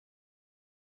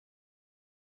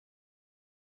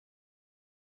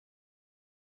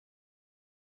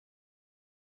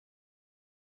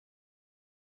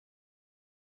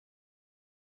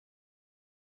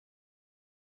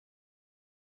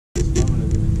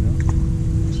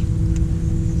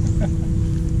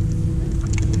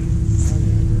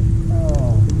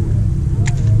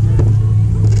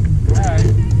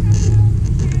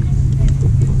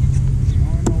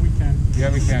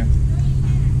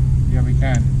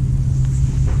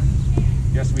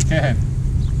Yes, we can.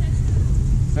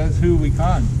 Says who we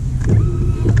can't.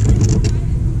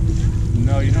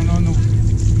 No, you don't own the...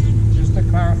 Just to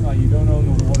clarify, you don't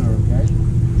own the water, okay?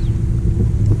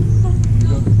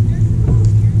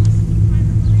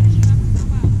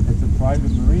 It's a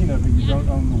private marina, but you don't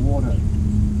own the water.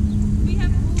 We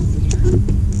have rules here.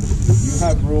 You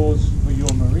have rules for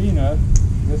your marina.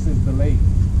 This is the lake.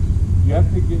 You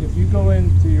have to get, if you go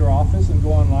into your office and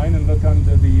go online and look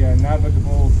under the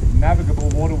Navigable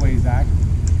Waterways Act,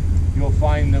 you'll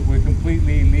find that we're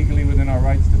completely legally within our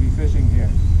rights to be fishing here.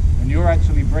 And you're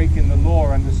actually breaking the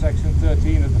law under Section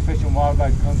 13 of the Fish and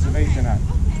Wildlife Conservation Act.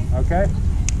 Okay?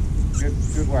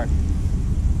 Good work.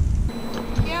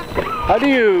 Yeah. How do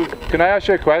you, can I ask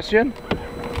you a question?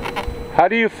 How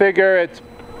do you figure it's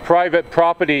private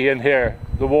property in here,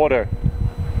 the water?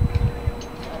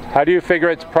 How do you figure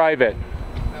it's private?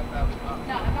 No, I'm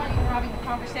not even having a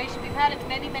conversation. We've had it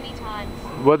many, many times.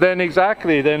 Well then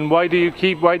exactly, then why do you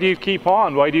keep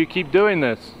on? Why do you keep doing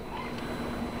this?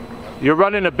 You're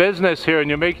running a business here and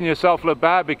you're making yourself look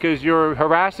bad because you're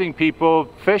harassing people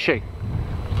fishing.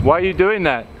 Why are you doing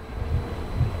that?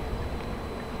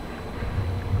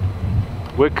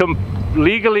 We're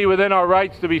legally within our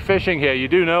rights to be fishing here. You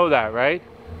do know that, right?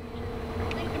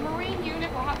 I think the Marine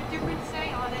unit will have a different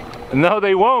say on it. No,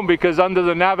 they won't, because under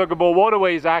the Navigable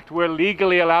Waterways Act, we're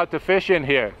legally allowed to fish in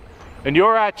here. And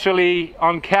you're actually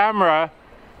on camera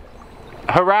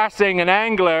harassing an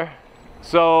angler.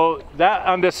 So that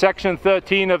under Section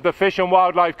 13 of the Fish and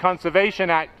Wildlife Conservation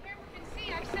Act. Here we can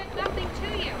see I've said nothing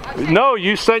to you. No,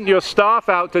 you sent your staff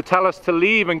out to tell us to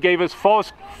leave and gave us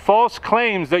false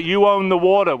claims that you own the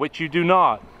water, which you do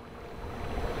not.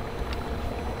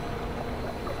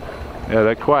 Yeah,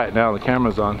 they're quiet now, the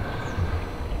camera's on.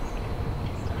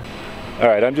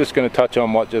 Alright, I'm just going to touch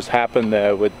on what just happened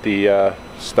there with the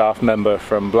staff member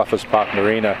from Bluffers Park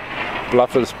Marina.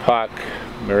 Bluffers Park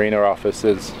Marina office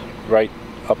is right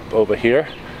up over here,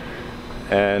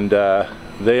 and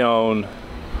they own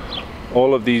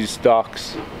all of these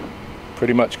docks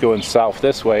pretty much going south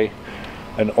this way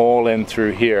and all in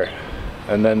through here,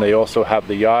 and then they also have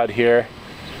the yard here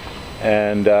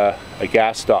and a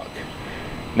gas dock.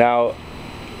 Now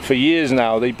for years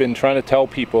now they've been trying to tell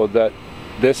people that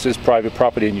this is private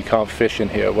property and you can't fish in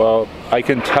here. Well, I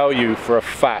can tell you for a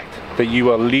fact that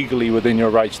you are legally within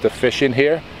your rights to fish in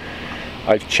here.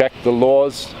 I've checked the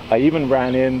laws. I even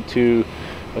ran into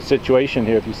a situation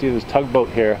here. If you see this tugboat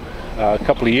here, a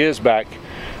couple of years back,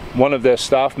 one of their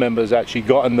staff members actually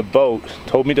got in the boat,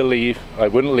 told me to leave, I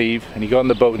wouldn't leave, and he got in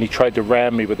the boat and he tried to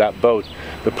ram me with that boat.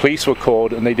 The police were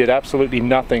called and they did absolutely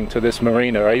nothing to this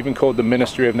marina. I even called the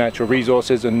Ministry of Natural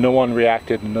Resources and no one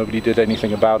reacted and nobody did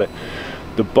anything about it.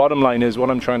 The bottom line is, what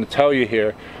I'm trying to tell you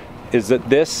here is that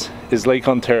this is Lake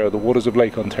Ontario, the waters of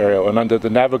Lake Ontario, and under the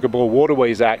Navigable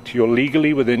Waterways Act, you're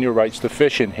legally within your rights to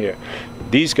fish in here.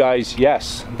 These guys,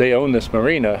 yes, they own this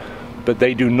marina, but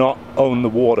they do not own the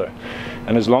water.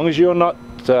 And as long as you're not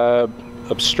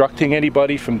obstructing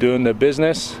anybody from doing their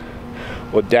business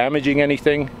or damaging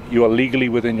anything, you are legally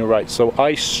within your rights. So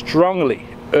I strongly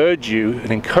urge you and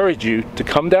encourage you to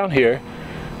come down here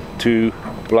to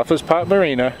Bluffers Park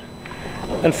Marina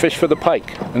and fish for the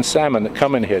pike and salmon that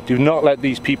come in here. Do not let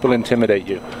these people intimidate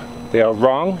you. They are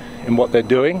wrong in what they're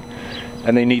doing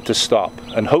and they need to stop.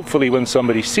 And hopefully when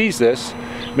somebody sees this,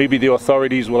 maybe the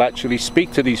authorities will actually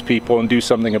speak to these people and do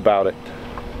something about it.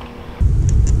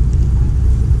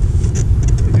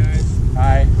 Hey guys.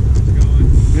 Hi. How's it going?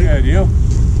 Good, you?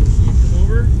 Can you come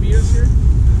over, meet us here?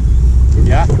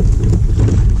 Yeah.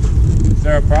 Is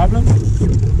there a problem? You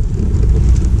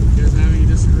guys have any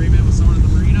disagreement with someone at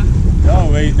the marina?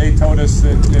 No, they told us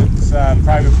that it's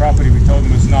private property. We told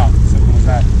them it's not. Simple as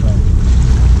that. So.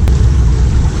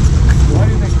 Why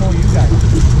did they call you guys?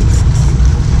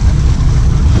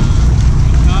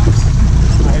 Cops?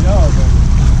 I know, but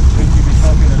shouldn't you be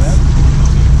talking to them?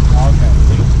 Okay.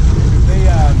 Because they,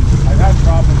 I've had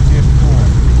problems here before.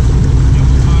 Yeah,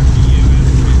 we'll talk to you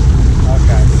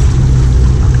Okay.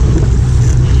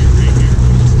 You're right here.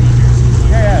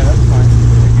 Yeah, that's fine.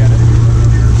 I get it.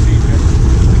 Procedure.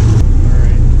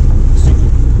 Alright. Just need to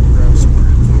grab some more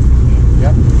info.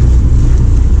 Yep.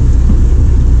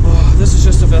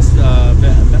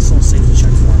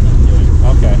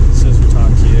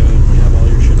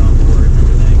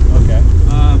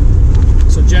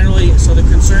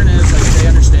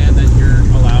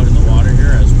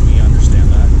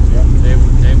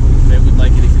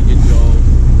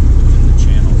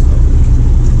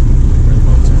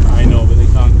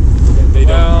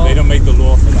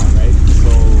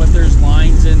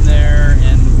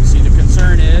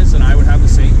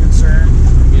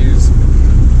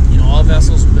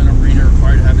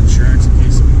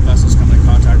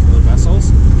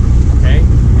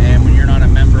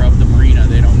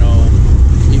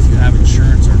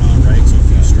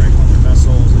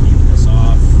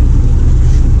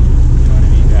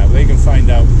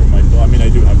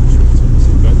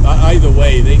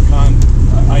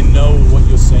 I know what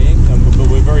you're saying, but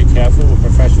we're very careful. We're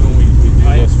professional. We do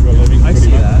this for a living. I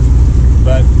see that.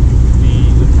 But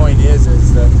the point is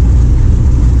that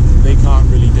they can't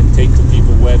really dictate to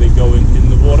people where they go in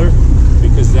the water,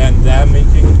 because then they're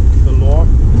making the law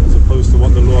as opposed to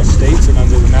what the law states. And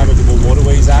under the Navigable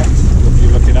Waterways Act, if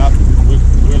you look it up,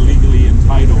 we're legally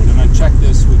entitled. And I checked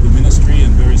this with the ministry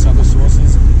and various other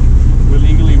sources. We're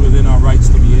legally within our rights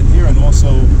to be in here, and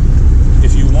also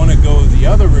if you want to go the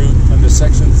other route under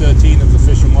Section 13 of the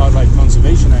Fish and Wildlife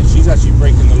Conservation Act, she's actually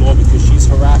breaking the law because she's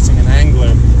harassing an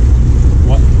angler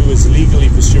who is legally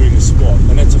pursuing the sport,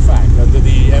 and it's a fact. Under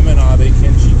the MNR,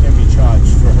 she can be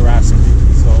charged for harassing.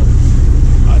 So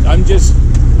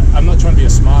I'm not trying to be a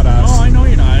smart ass. Oh, I know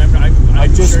you're not. I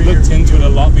just sure looked into it a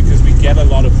lot because we get a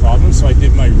lot of problems, so I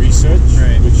did my research,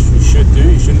 right, which you should do.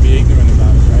 You shouldn't be ignorant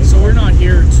about it, right? So we're not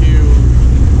here to,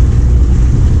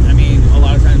 I mean, a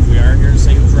lot of times we are here to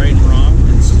say who's right and wrong.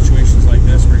 In situations like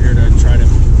this, we're here to try to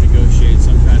negotiate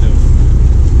some kind of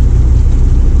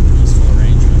peaceful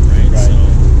arrangement, right? So,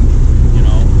 you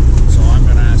know, so I'm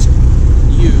going to ask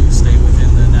you stay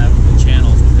within the navigable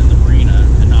channels within the marina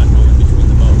and not go in between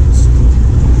the boats.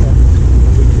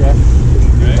 Yeah, we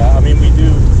can do that. I mean, we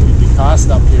cast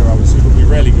up here, obviously, but we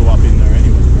rarely go up in